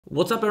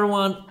What's up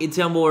everyone, it's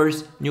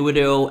Boris, new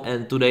video,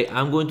 and today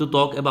I'm going to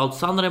talk about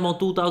Sanremo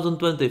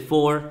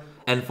 2024.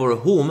 And for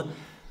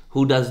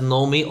who does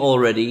know me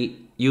already,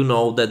 you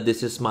know that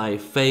this is my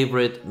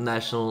favorite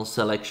national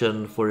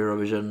selection for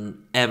Eurovision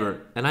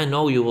ever. And I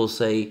know you will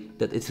say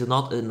that it's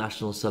not a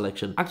national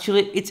selection.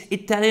 Actually, it's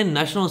Italian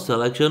national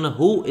selection.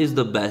 Who is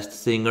the best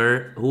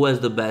singer? Who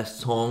has the best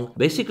song?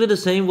 Basically the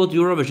same what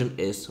Eurovision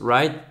is,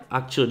 right?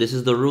 Actually, this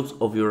is the roots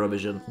of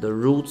Eurovision. The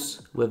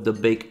roots with the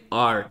big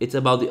R. It's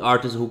about the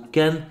artists who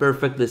can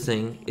perfectly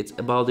sing. It's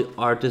about the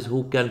artists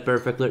who can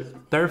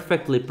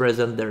perfectly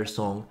present their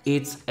song.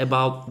 It's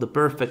about the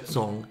perfect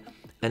song.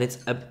 And it's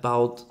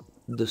about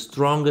the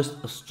strongest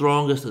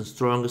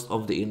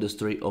of the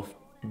industry of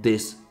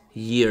this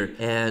year.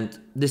 And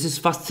this is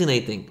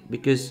fascinating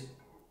because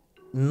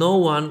no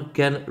one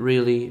can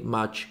really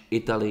match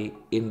Italy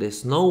in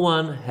this. No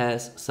one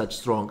has such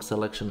strong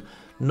selection.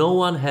 No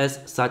one has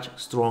such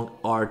strong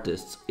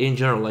artists in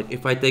general. Like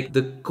if I take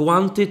the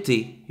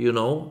quantity, you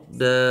know,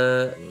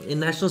 in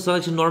national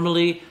selection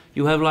normally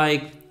you have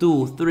like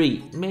 2,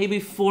 3, maybe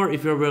 4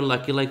 if you're very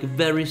lucky, like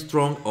very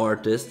strong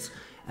artists.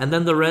 And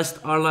then the rest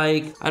are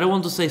like, I don't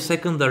want to say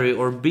secondary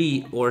or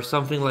B or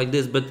something like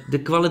this, but the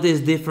quality is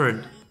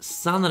different.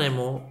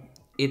 Sanremo,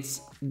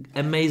 it's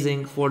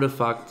amazing for the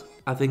fact,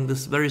 I think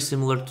this is very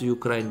similar to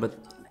Ukraine, but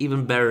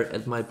even better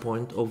at my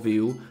point of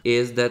view,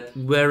 is that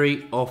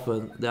very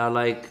often there are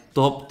like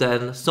top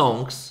 10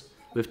 songs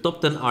with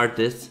top 10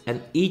 artists,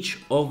 and each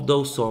of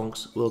those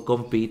songs will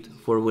compete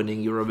for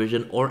winning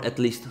Eurovision, or at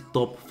least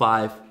top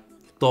 5,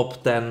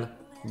 top 10,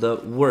 the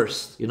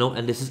worst, you know,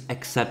 and this is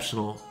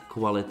exceptional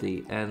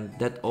quality. And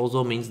that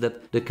also means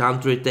that the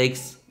country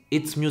takes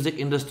its music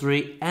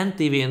industry and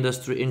TV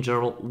industry in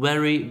general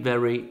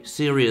very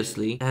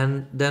seriously,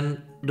 and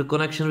then the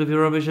connection with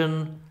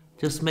Eurovision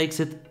just makes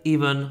it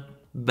even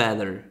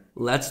better.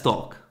 Let's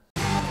talk.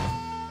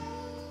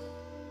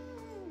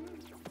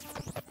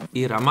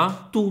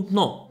 Irama, tu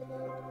no.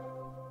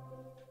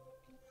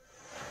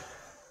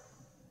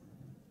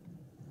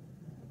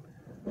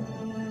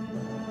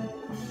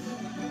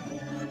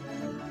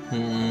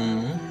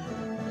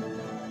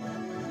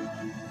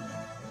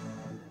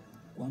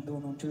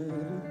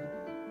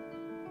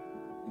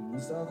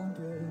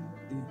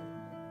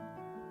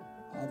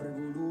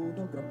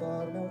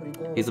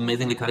 He's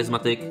amazingly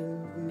charismatic.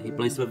 He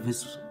plays with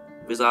his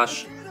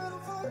visage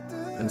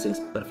and sings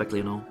perfectly,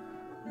 you know.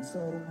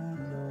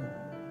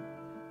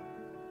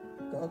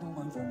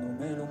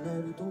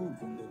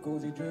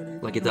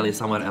 Like Italy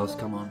somewhere else,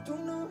 come on.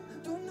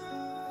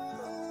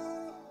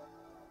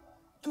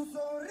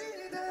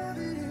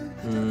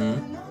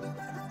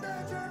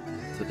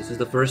 So this is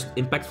the first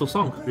impactful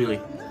song, really.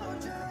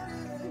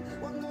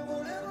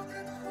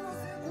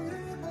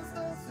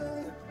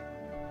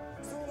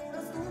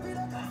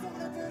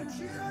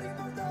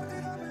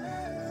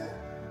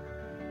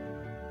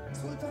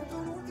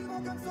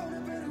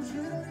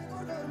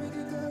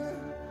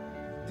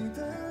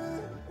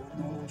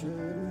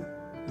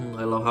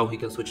 I love how he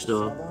can switch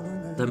the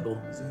tempo.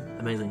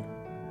 Amazing.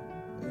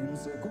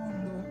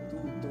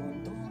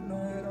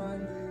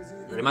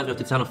 It reminds me of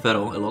Tiziano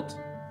Ferro a lot,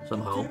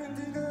 somehow.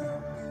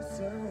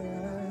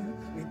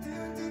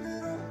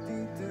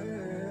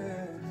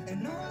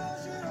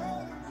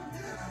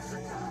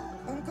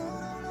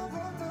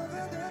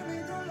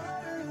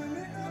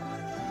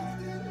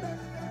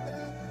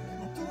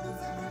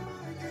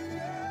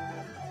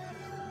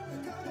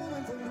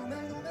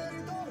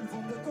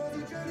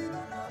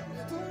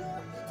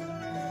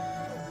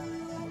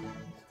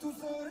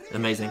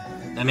 Amazing,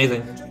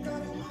 amazing.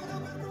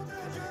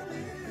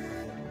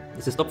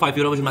 This is top 5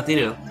 Eurovision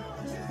material.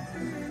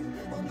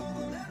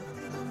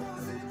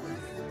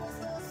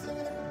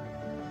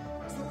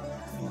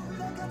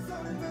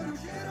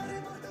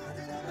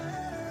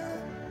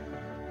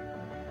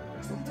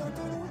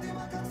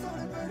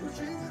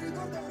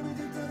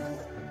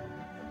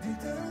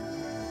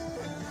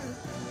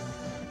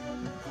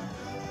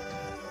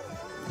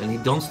 And he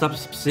don't stop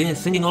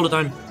singing all the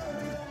time.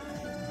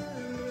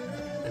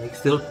 And he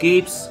still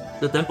keeps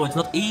the tempo. It's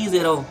not easy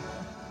at all.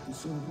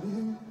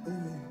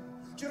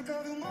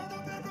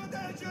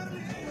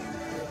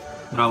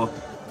 Bravo.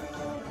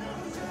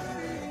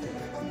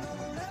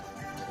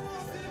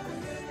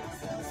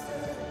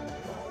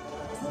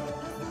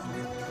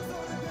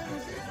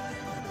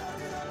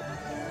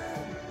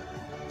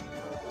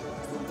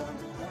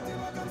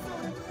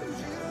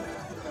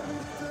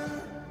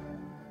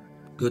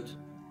 Good.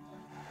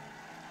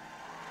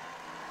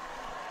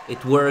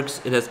 It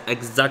works. It has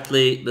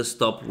exactly the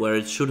stop where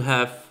it should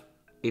have.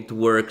 It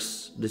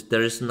works.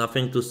 There is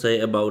nothing to say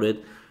about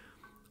it.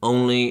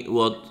 Only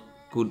what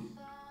could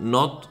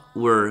not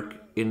work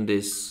in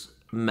this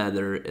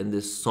matter, in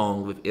this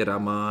song with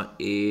Irama,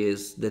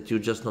 is that you're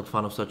just not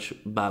fan of such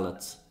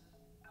ballads.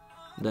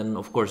 Then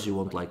of course you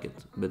won't like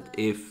it. But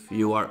if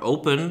you are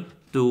open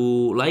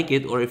to like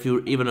it, or if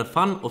you're even a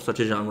fan of such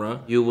a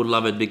genre, you would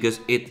love it, because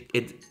it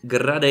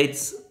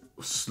gradates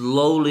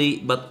slowly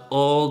but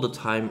all the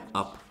time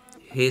up.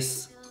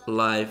 His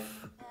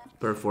life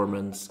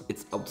performance.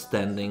 It's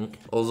outstanding.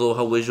 Also,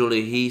 how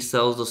visually he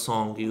sells the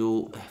song,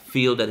 you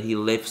feel that he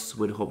lives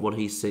with what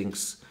he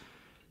sings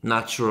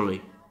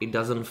naturally. It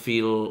doesn't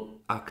feel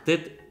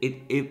acted.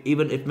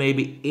 Even if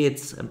maybe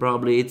it's, and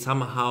probably it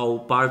somehow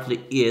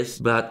partly is,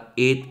 but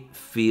it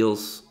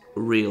feels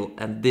real.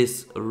 And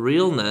this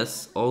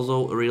realness,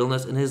 also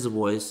realness in his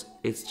voice,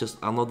 it's just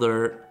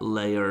another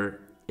layer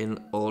in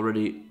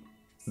already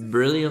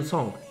brilliant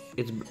song.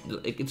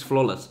 It's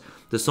flawless.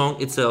 The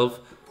song itself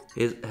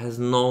has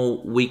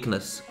no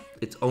weakness.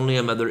 It's only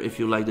a matter if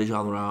you like the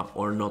genre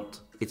or not.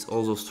 It's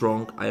also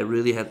strong. I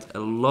really had a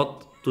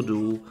lot to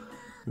do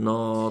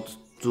not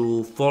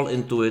to fall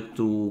into it,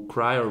 to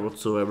cry or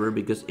whatsoever,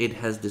 because it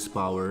has this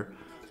power,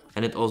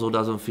 and it also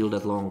doesn't feel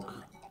that long.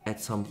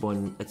 At some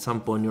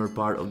point you're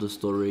part of the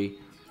story.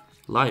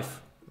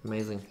 Life.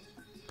 Amazing.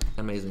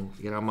 Amazing.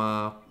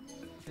 Irama.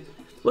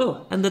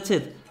 Well, and that's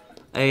it.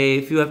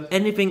 If you have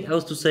anything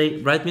else to say,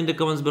 write me in the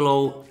comments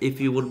below. If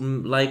you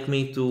would like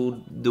me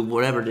to do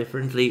whatever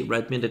differently,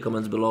 write me in the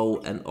comments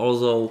below. And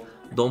also,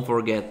 don't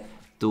forget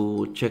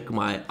to check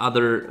my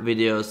other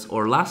videos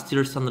or last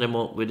year's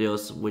Sanremo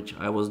videos, which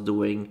I was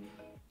doing.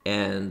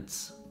 And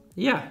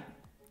yeah,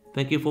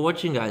 thank you for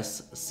watching,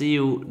 guys. See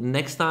you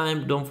next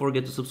time. Don't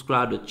forget to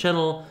subscribe to the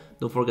channel.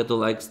 Don't forget to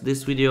like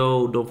this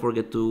video. Don't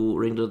forget to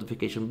ring the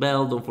notification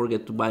bell. Don't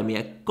forget to buy me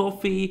a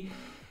coffee.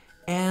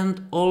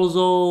 And also,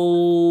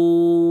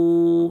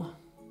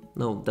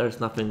 no,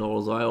 there's nothing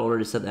also. I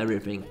already said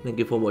everything. Thank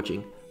you for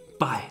watching.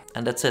 Bye.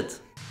 And that's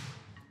it.